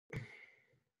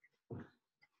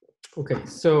Okay,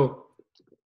 so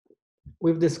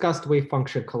we've discussed wave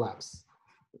function collapse.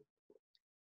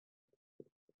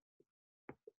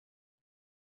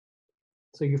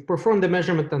 So you've performed the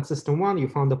measurement on system 1, you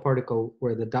found the particle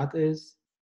where the dot is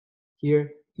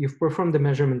here. You've performed the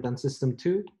measurement on system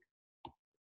 2,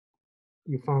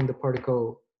 you found the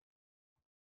particle.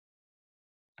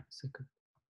 Second.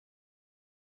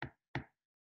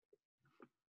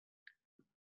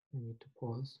 I need to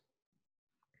pause.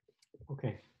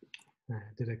 Okay, I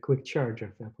did a quick charge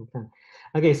of Apple Pen.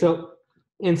 Okay, so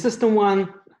in system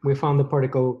 1, we found the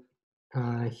particle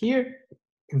here.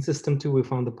 In system 2, we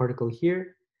found the particle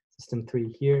here. System 3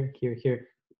 here, here, here.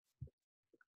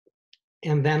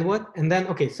 And then what? And then,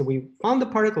 okay, so we found the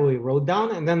particle, we wrote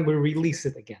down, and then we release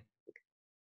it again.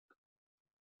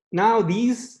 Now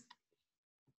these,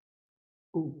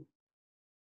 ooh,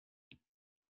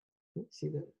 see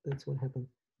that, that's what happened.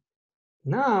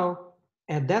 Now,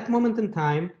 at that moment in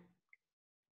time,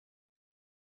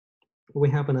 we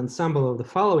have an ensemble of the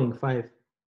following 5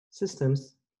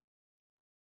 systems.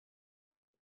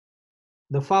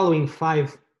 The following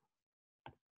 5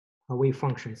 wave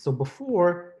functions. So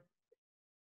before,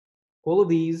 all of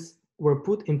these were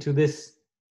put into this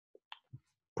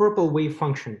purple wave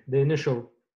function, the initial,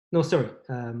 no, sorry,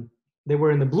 they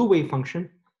were in the blue wave function,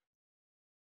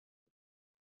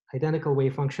 identical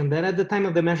wave function. Then at the time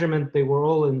of the measurement, they were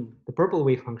all in the purple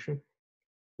wave function.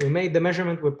 We made the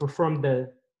measurement, we performed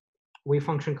the wave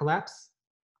function collapse.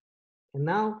 And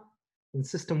now in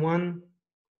system 1,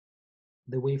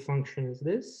 the wave function is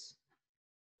this.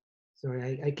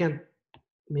 Sorry, I can't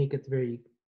make it very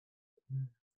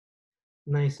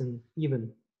nice and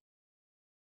even.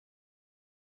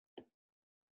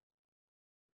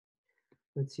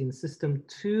 Let's see, in system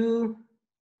 2,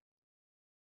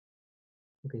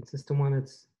 okay, system 1,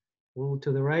 it's move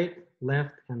to the right,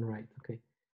 left, and right. Okay.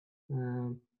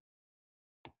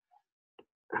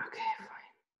 Okay,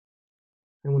 fine.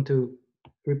 I want to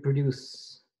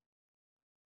reproduce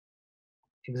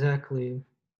exactly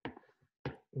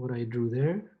what I drew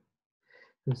there.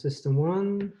 In system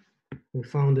 1, we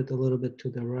found it a little bit to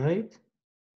the right.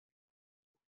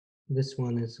 This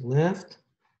one is left.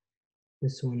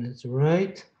 This one is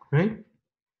right, right?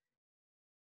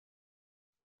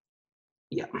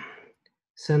 Yeah,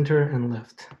 center and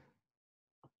left.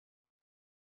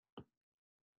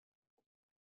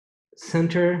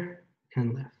 Center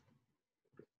and left.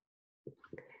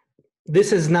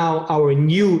 This is now our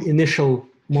new initial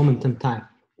moment in time.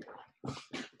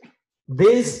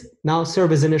 These now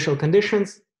serve as initial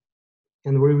conditions,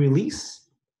 and we release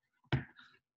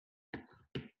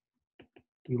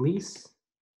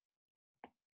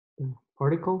the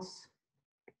particles.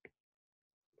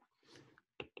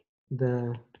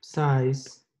 The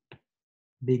size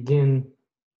begin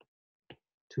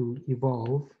to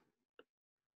evolve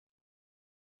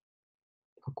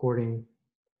according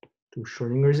to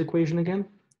Schrodinger's equation again,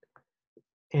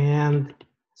 and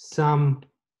some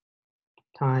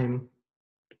time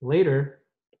later,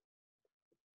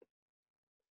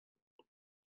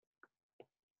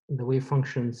 the wave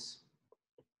functions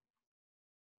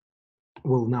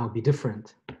will now be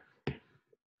different.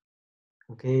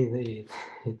 Okay,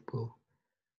 it will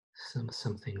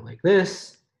something like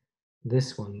this.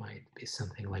 This one might be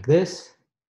something like this.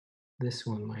 This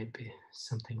one might be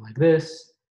something like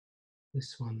this.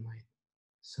 This one might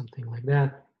something like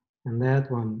that, and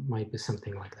that one might be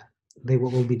something like that. They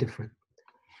will all be different.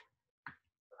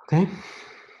 Okay,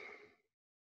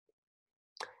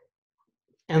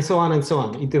 and so on and so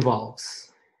on. It evolves.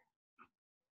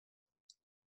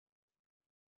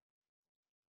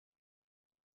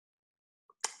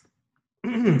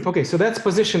 Okay, so that's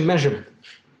position measurement.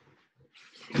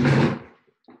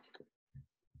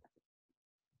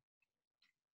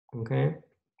 Okay.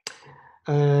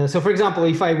 So for example,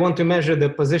 if I want to measure the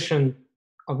position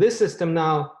of this system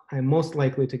now, I'm most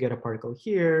likely to get a particle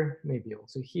here, maybe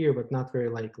also here, but not very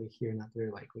likely here, not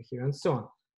very likely here, and so on.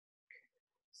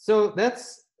 So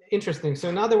that's interesting. So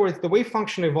in other words, the wave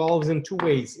function evolves in 2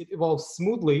 ways. It evolves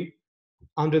smoothly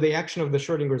under the action of the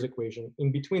Schrodinger's equation,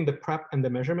 in between the prep and the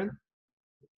measurement,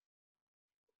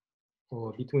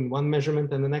 or between one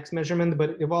measurement and the next measurement,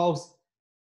 but it evolves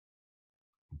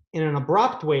in an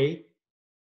abrupt way,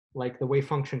 like the wave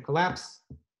function collapse.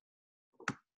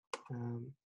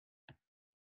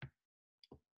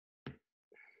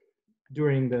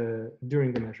 During the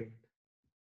measurement,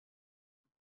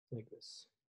 like this.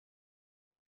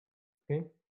 Okay,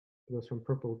 it goes from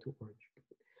purple to orange.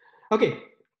 Okay,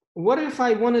 what if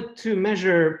I wanted to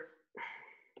measure?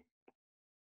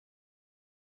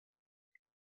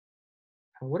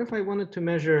 What if I wanted to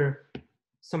measure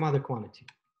some other quantity?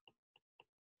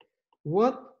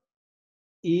 what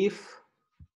if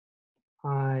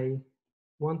I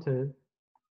wanted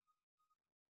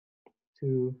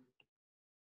to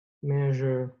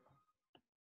measure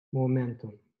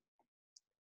momentum?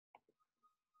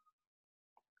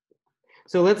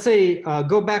 So let's say,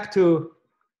 go back to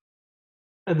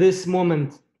this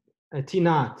moment, t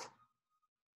naught.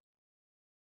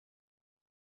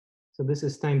 So this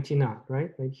is time t naught,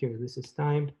 right? Right here, this is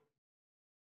time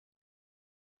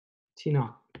t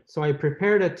naught. So I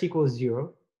prepared at t equals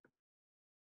 0.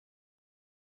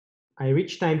 I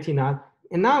reach time t naught.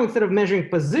 And now instead of measuring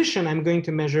position, I'm going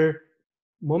to measure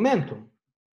momentum.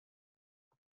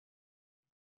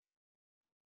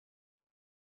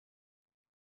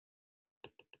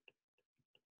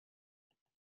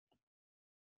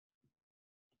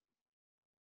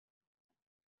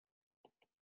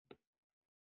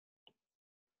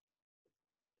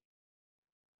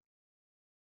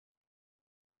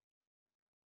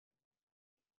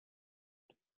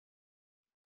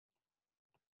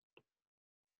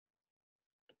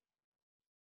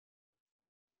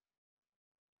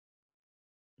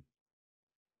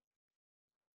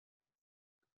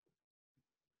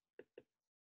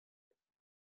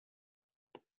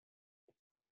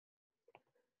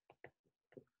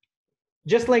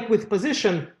 Just like with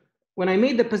position, when I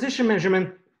made the position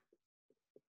measurement,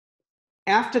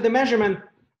 after the measurement,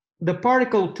 the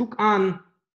particle took on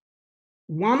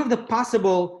one of the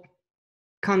possible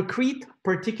concrete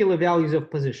particular values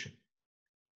of position.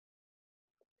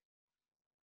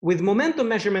 With momentum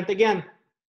measurement, again,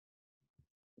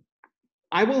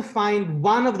 I will find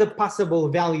one of the possible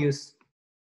values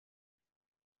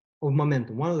of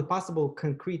momentum, one of the possible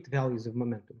concrete values of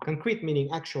momentum. Concrete meaning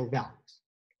actual values.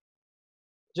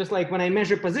 Just like when I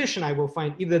measure position, I will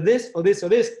find either this or this or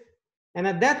this. And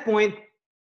at that point,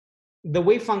 the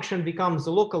wave function becomes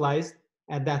localized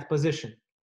at that position.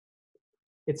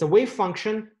 It's a wave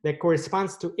function that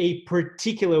corresponds to a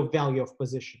particular value of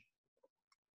position.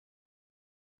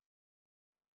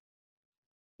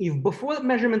 If before the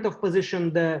measurement of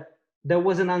position, there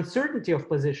was an uncertainty of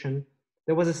position,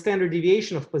 there was a standard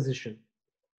deviation of position.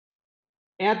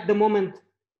 At the moment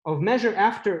of measure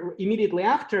after, immediately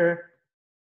after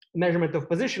measurement of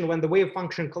position, when the wave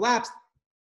function collapsed,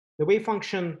 the wave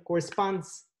function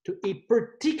corresponds to a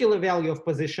particular value of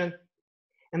position,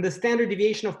 and the standard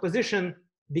deviation of position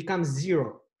becomes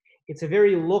 0. It's a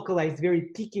very localized, very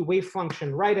peaky wave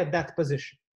function right at that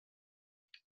position.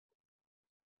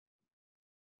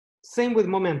 Same with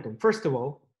momentum. First of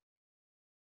all,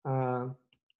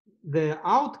 the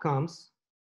outcomes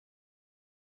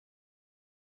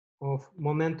of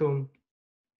momentum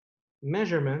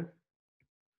measurement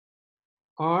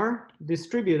are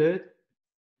distributed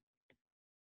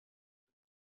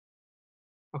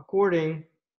according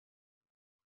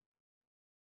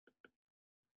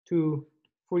to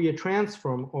Fourier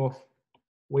transform of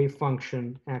wave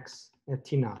function x at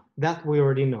t naught. That we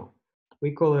already know.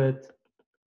 We call it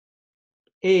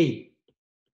A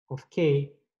of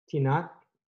k t naught.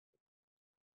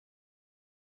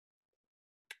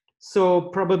 So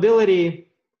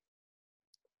probability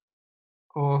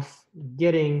of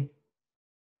getting,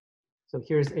 so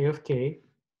here's A of k.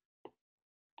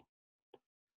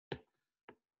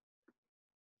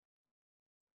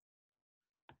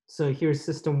 So here's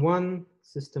system 1,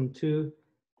 system 2,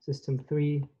 system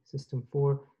 3, system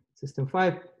 4, system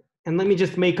 5. And let me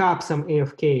just make up some A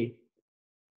of k.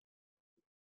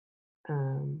 I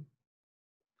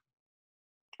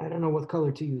don't know what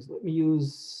color to use. Let me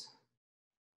use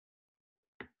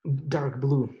dark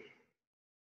blue.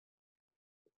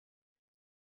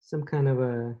 Some kind of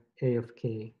a of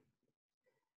k.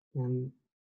 And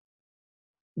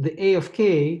the A of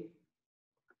k,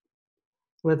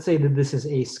 let's say that this is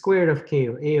A squared of k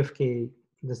or A of k,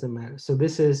 doesn't matter. So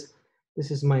this is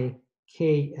my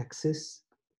k axis,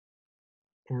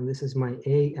 and this is my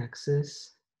A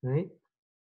axis, right?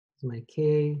 This is my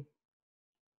k,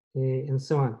 A, and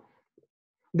so on.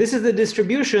 This is the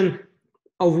distribution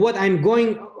of what I'm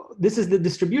going, this is the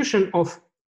distribution of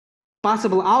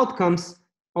possible outcomes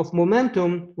of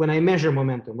momentum when I measure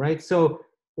momentum, right? So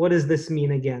what does this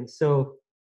mean again? So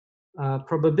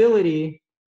probability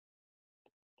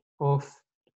of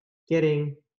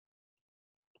getting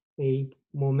a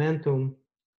momentum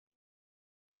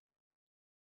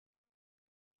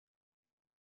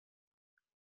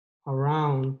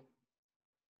around,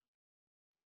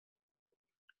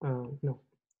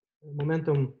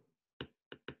 momentum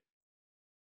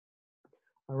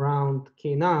around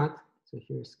k naught. So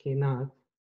here's k naught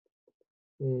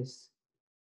is,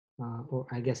 or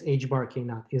I guess h bar k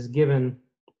naught is given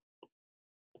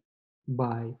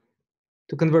by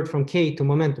to convert from k to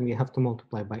momentum, you have to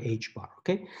multiply by h bar,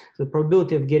 okay? So the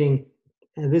probability of getting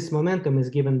this momentum is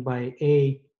given by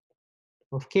a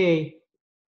of k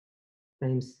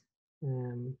times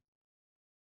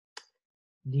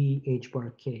d h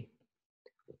bar k.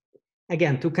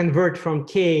 Again, to convert from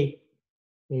k,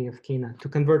 a of k naught, to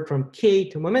convert from k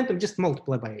to momentum, just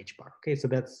multiply by h bar, okay? So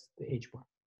that's the h bar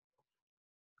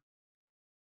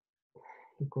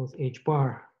equals h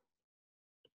bar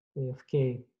a of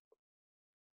k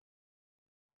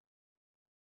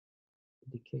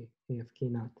dk a of k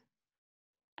naught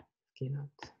k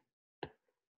naught.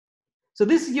 So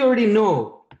this you already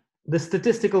know the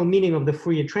statistical meaning of the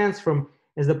Fourier transform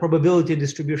as the probability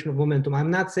distribution of momentum.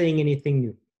 I'm not saying anything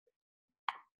new.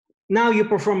 Now you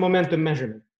perform momentum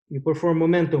measurement. You perform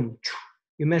momentum.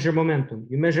 You measure momentum.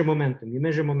 You measure momentum. You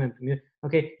measure momentum.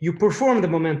 Okay, you perform the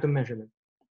momentum measurement.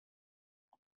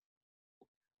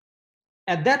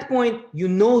 At that point, you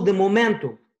know the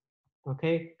momentum.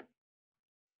 Okay.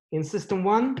 In system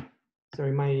one,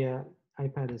 sorry, my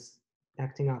iPad is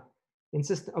acting up. In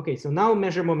system, okay, so now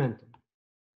measure momentum.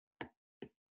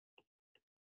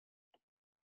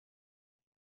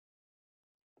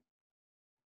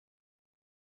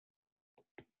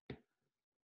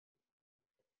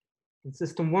 In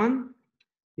system one,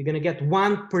 you're going to get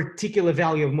one particular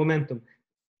value of momentum.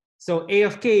 So A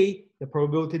of k, the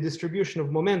probability distribution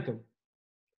of momentum,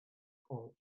 or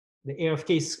the A of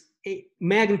k,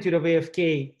 magnitude of A of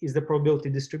k is the probability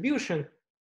distribution,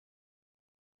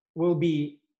 will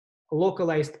be a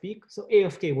localized peak. So A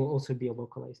of k will also be a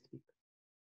localized peak.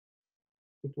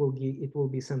 It will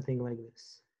be something like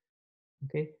this.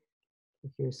 Okay,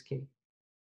 here's k.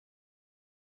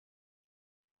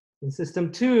 In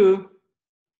system two,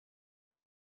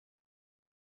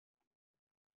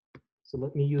 so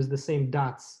let me use the same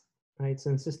dots, right?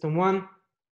 So in system one,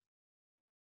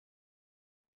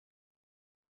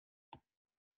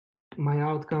 my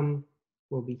outcome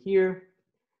will be here.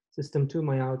 System two,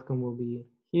 my outcome will be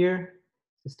here.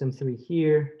 System three,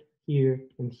 here, here,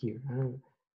 and here.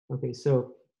 Okay,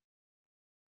 so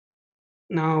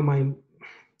now my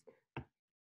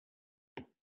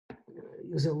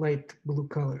use a light blue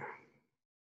color.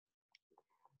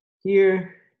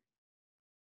 Here,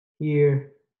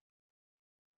 here.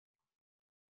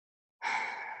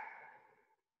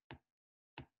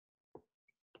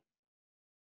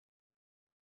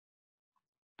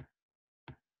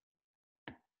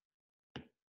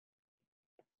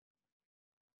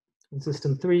 In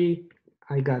system three,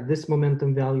 I got this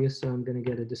momentum value, so I'm going to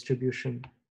get a distribution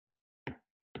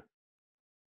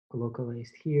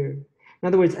localized here. In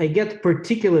other words, I get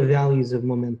particular values of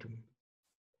momentum.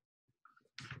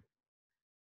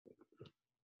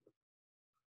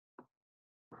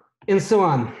 And so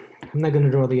on. I'm not going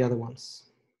to draw the other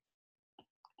ones.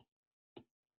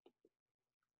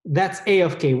 That's A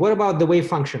of k. What about the wave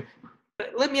function?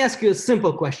 Let me ask you a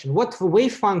simple question. What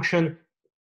wave function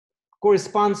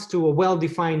corresponds to a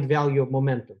well-defined value of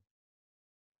momentum?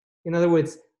 In other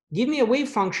words, give me a wave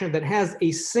function that has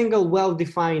a single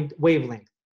well-defined wavelength.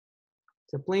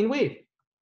 It's a plane wave.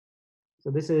 So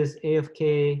this is A of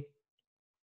k,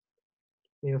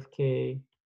 A of k,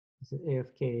 this is A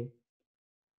of k.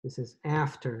 This is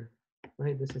after,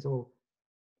 right? This is all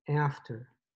after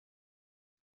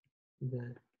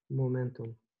the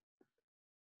momentum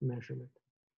measurement.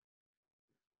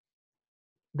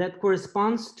 That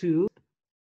corresponds to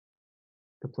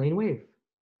the plane wave.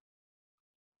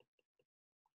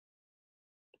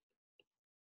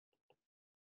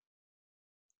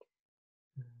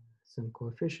 Some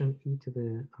coefficient e to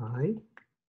the I,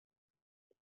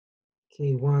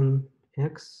 k1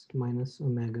 x minus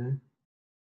omega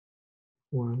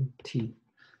 1 t.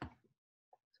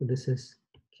 So this is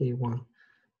k1.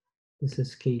 This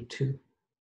is k2.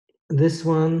 This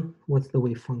one, what's the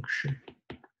wave function?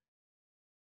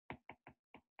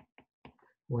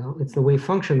 Well, it's the wave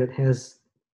function that has,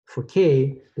 for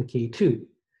k, the k2.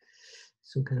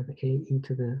 So kind of a e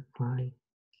to the I,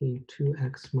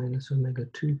 k2x minus omega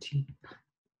 2t.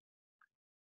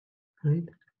 Right?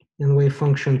 And wave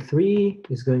function 3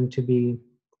 is going to be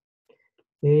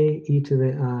a e to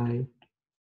the I,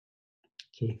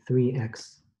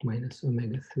 k3x minus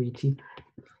omega 3t.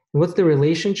 What's the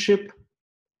relationship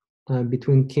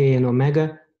between k and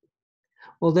omega?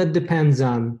 Well, that depends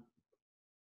on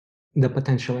the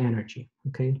potential energy,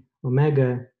 okay?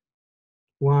 Omega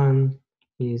 1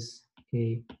 is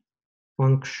a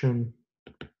function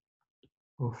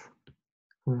of,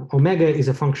 omega is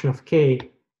a function of k,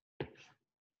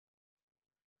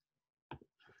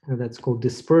 and that's called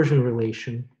dispersion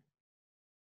relation.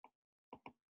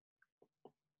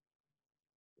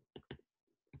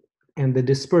 and the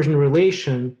dispersion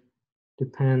relation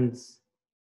depends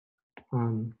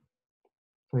on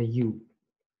a u.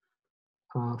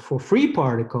 For free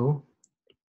particle,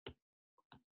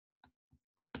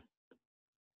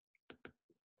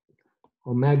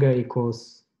 omega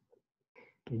equals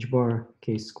h bar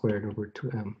k squared over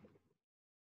 2m.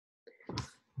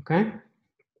 Okay?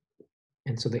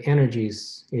 And so the energy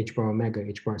is h bar omega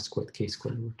h bar squared k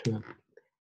squared over 2m.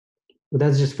 But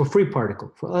that's just for free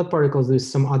particle. For other particles, there's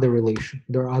some other relation.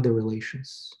 There are other relations.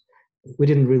 We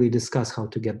didn't really discuss how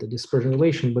to get the dispersion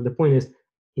relation, but the point is,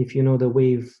 if you know the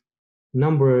wave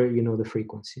number, you know the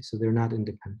frequency, so they're not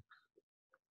independent.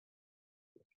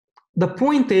 The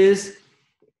point is,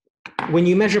 when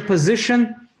you measure position,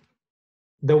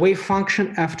 the wave function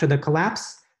after the collapse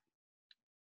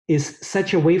is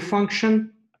such a wave function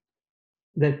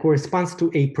that corresponds to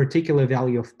a particular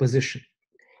value of position.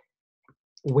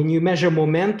 When you measure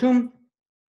momentum,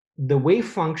 the wave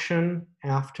function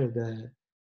after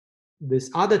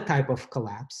this other type of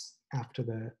collapse, after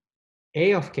the A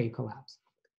of k collapse,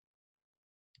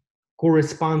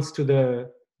 corresponds to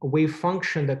the wave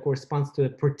function that corresponds to a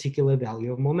particular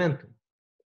value of momentum.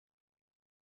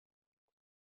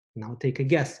 Now take a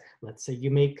guess. Let's say you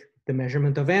make the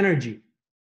measurement of energy.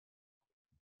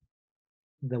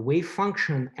 The wave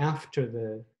function after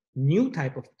the new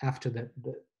type of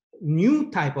new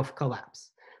type of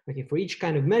collapse. Okay, for each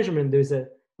kind of measurement, there's a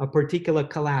particular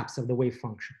collapse of the wave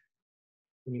function.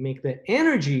 When you make the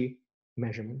energy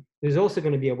measurement, there's also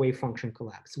going to be a wave function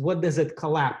collapse. What does it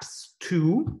collapse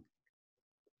to?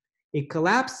 It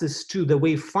collapses to the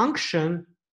wave function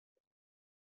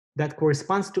that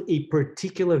corresponds to a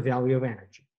particular value of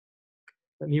energy.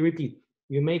 Let me repeat.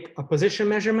 You make a position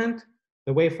measurement,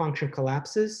 the wave function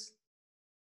collapses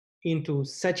into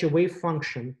such a wave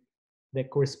function that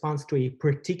corresponds to a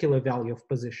particular value of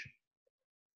position.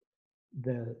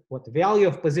 What the value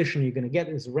of position you're going to get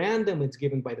is random. It's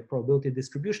given by the probability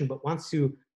distribution. But once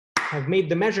you have made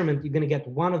the measurement, you're going to get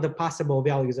one of the possible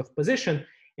values of position.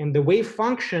 And the wave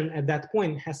function at that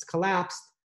point has collapsed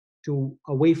to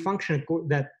a wave function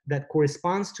that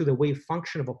corresponds to the wave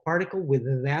function of a particle with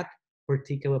that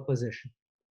particular position.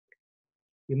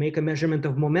 You make a measurement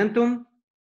of momentum.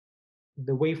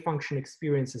 The wave function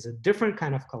experiences a different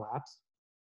kind of collapse.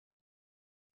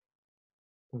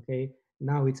 Okay.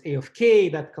 Now it's A of k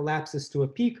that collapses to a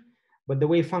peak, but the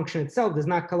wave function itself does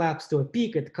not collapse to a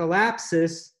peak. It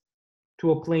collapses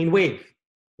to a plane wave.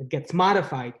 It gets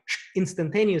modified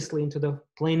instantaneously into the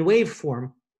plane wave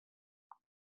form.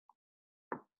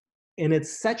 And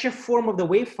it's such a form of the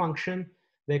wave function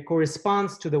that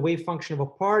corresponds to the wave function of a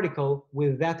particle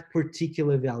with that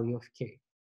particular value of k.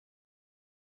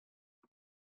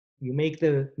 You make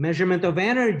the measurement of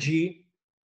energy,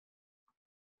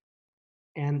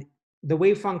 and the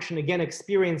wave function again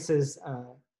experiences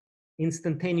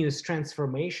instantaneous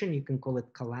transformation. You can call it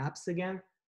collapse again.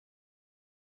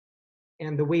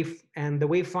 And the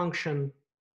wave function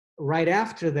right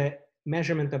after the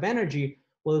measurement of energy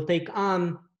will take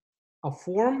on a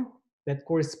form that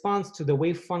corresponds to the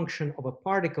wave function of a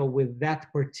particle with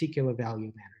that particular value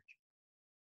of energy.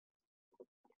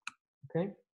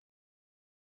 Okay?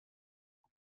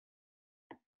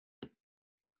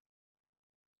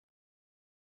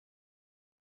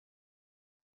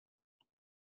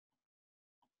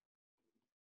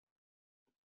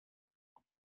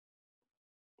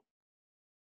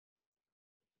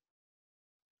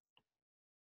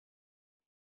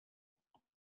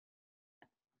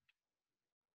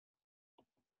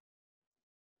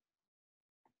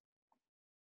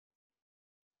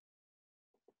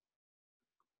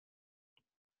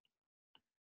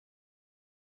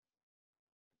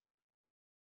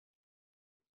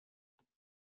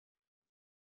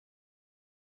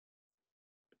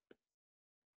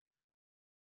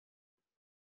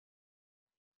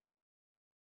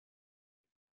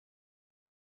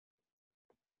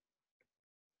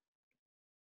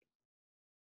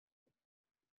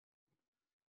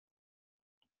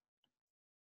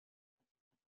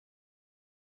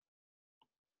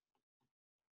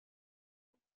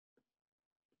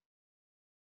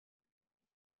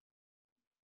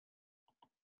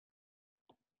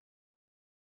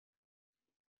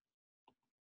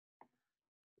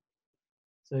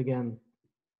 So again,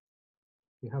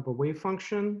 you have a wave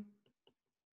function,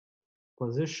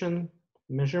 position,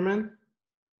 measurement.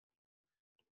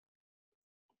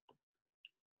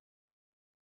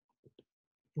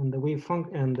 And the wave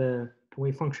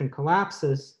function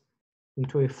collapses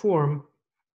into a form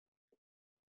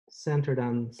centered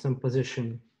on some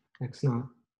position x naught.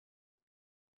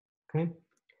 Okay.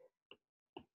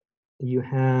 You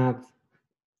have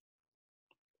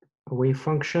a wave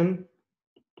function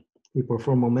You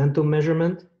perform momentum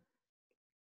measurement.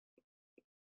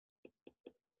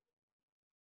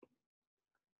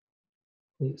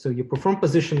 So you perform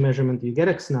position measurement, you get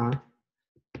x naught.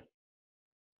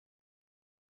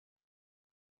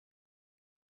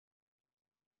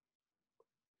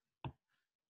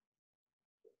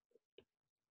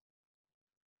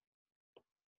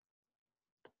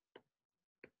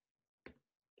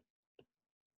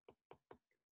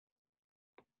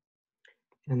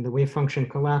 And the wave function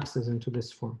collapses into this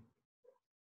form.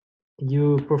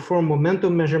 You perform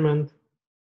momentum measurement.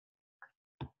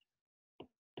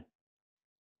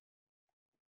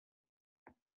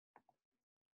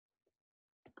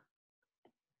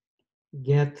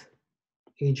 Get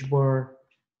hbar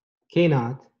k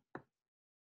naught.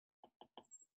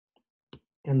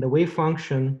 And the wave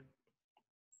function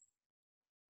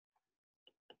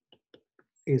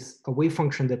is a wave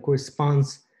function that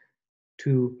corresponds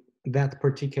to that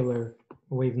particular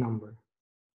wave number.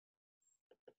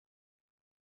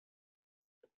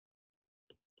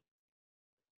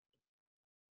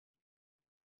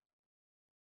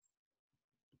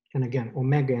 And again,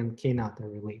 omega and k naught are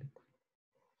related.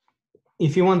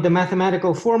 If you want the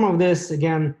mathematical form of this,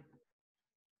 again,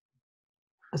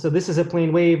 so this is a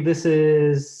plane wave. This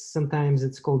is, sometimes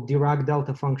it's called Dirac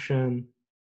delta function.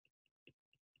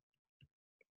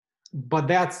 But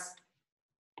that's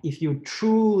if you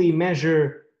truly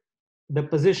measure the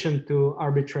position to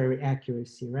arbitrary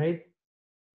accuracy, right?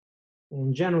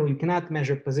 In general, you cannot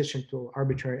measure position to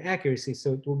arbitrary accuracy,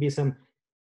 so it will be some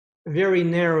very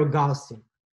narrow Gaussian.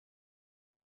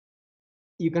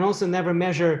 You can also never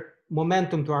measure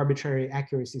momentum to arbitrary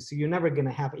accuracy, so you're never going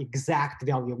to have exact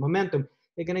value of momentum.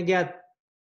 You're going to get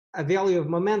a value of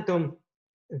momentum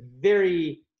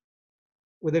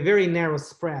with a very narrow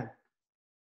spread.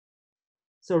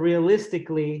 So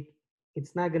realistically,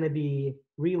 it's not going to be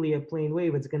really a plane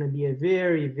wave. It's going to be a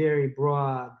very, very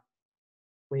broad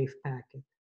wave packet.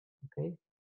 Okay.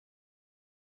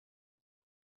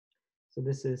 So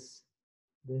this is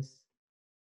this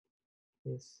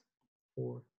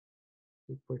for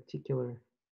a particular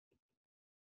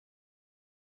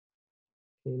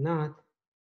k naught,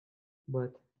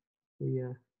 but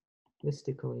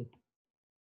realistically,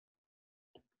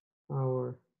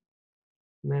 our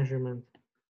measurement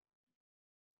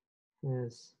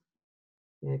has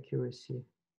accuracy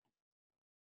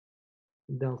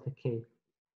delta k.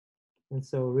 And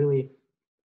so really,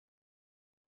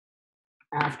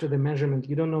 after the measurement,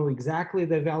 you don't know exactly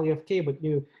the value of k, but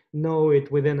you know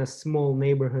it within a small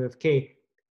neighborhood of k.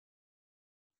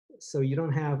 So you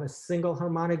don't have a single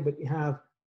harmonic, but you have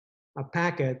a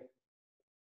packet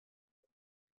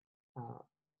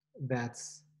that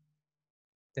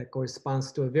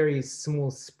corresponds to a very small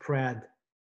spread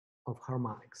of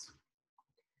harmonics,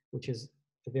 which is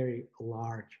a very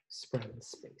large spread in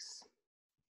space.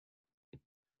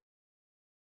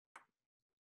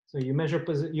 So you measure,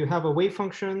 you have a wave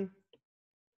function,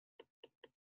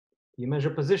 you measure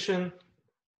position,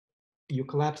 you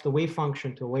collapse the wave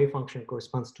function to a wave function that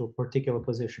corresponds to a particular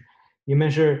position. You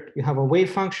have a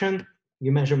wave function,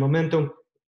 you measure momentum,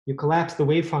 you collapse the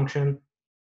wave function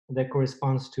that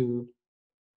corresponds to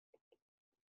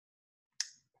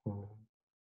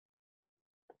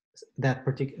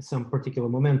some particular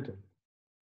momentum.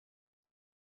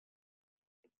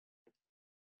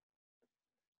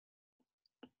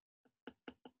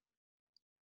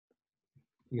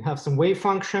 You have some wave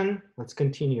function. Let's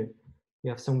continue. You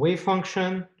have some wave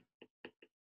function.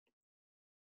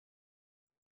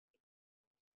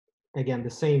 Again, the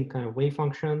same kind of wave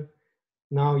function.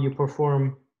 Now you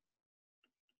perform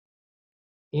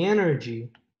energy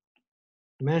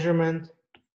measurement,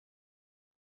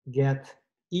 get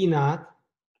E naught,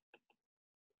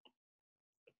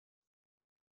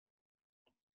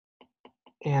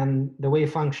 and the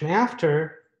wave function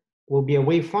after will be a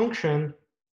wave function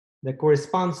that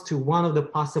corresponds to one of the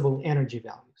possible energy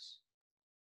values.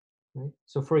 Right?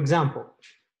 So for example,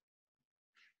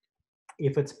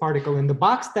 if it's particle in the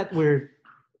box that we're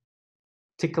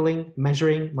tickling,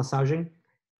 measuring, massaging,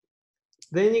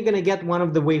 then you're going to get one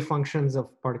of the wave functions of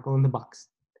particle in the box.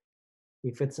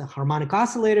 If it's a harmonic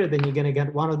oscillator, then you're going to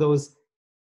get one of those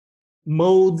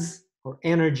modes or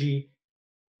energy,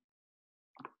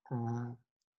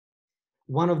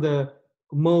 one of the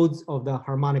modes of the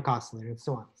harmonic oscillator, and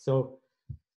so on. So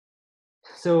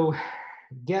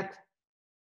get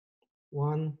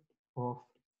one of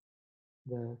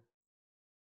the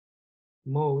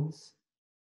modes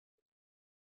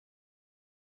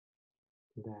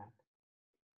that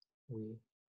we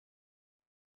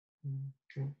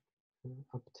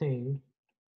obtain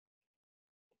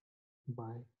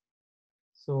by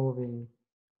solving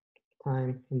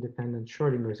time-independent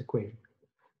Schrodinger's equation.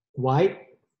 Why?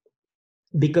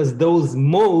 Because those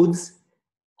modes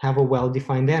have a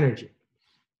well-defined energy,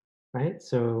 right?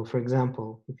 So for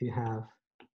example, if you have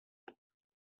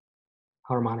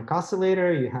harmonic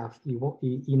oscillator, you have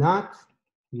E naught,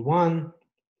 E1,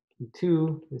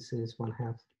 E2, this is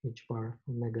 1/2 h bar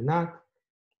omega naught,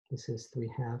 this is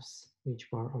 3/2 h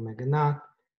bar omega naught,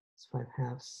 it's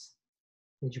 5/2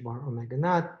 h bar omega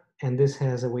naught, and this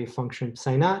has a wave function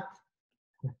psi naught,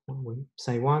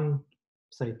 psi 1,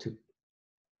 psi 2.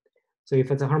 So if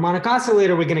it's a harmonic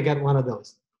oscillator, we're going to get one of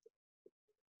those.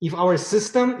 If our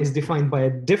system is defined by a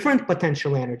different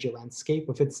potential energy landscape,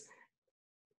 if it's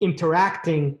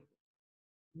interacting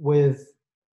with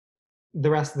the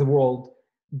rest of the world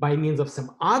by means of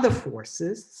some other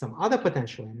forces, some other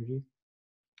potential energy,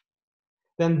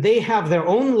 then they have their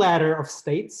own ladder of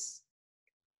states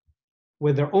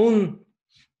with their own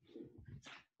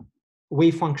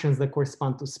wave functions that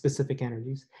correspond to specific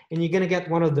energies, and you're going to get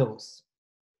one of those.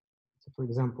 So for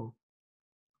example,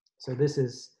 so this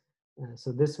is,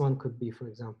 so this one could be, for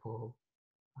example,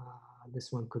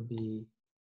 this one could be,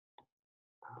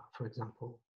 for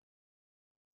example,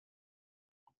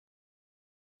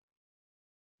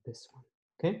 this one,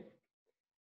 okay?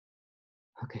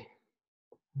 Okay,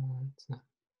 it's not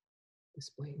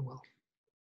displaying well.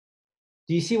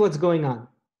 Do you see what's going on?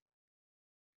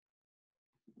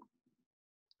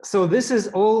 So this is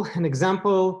all an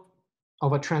example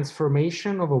of a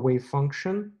transformation of a wave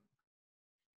function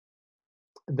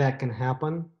that can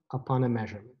happen upon a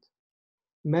measurement.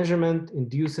 Measurement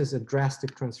induces a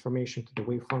drastic transformation to the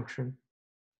wave function,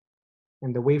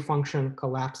 and the wave function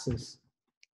collapses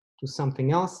to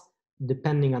something else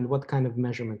depending on what kind of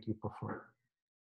measurement you perform.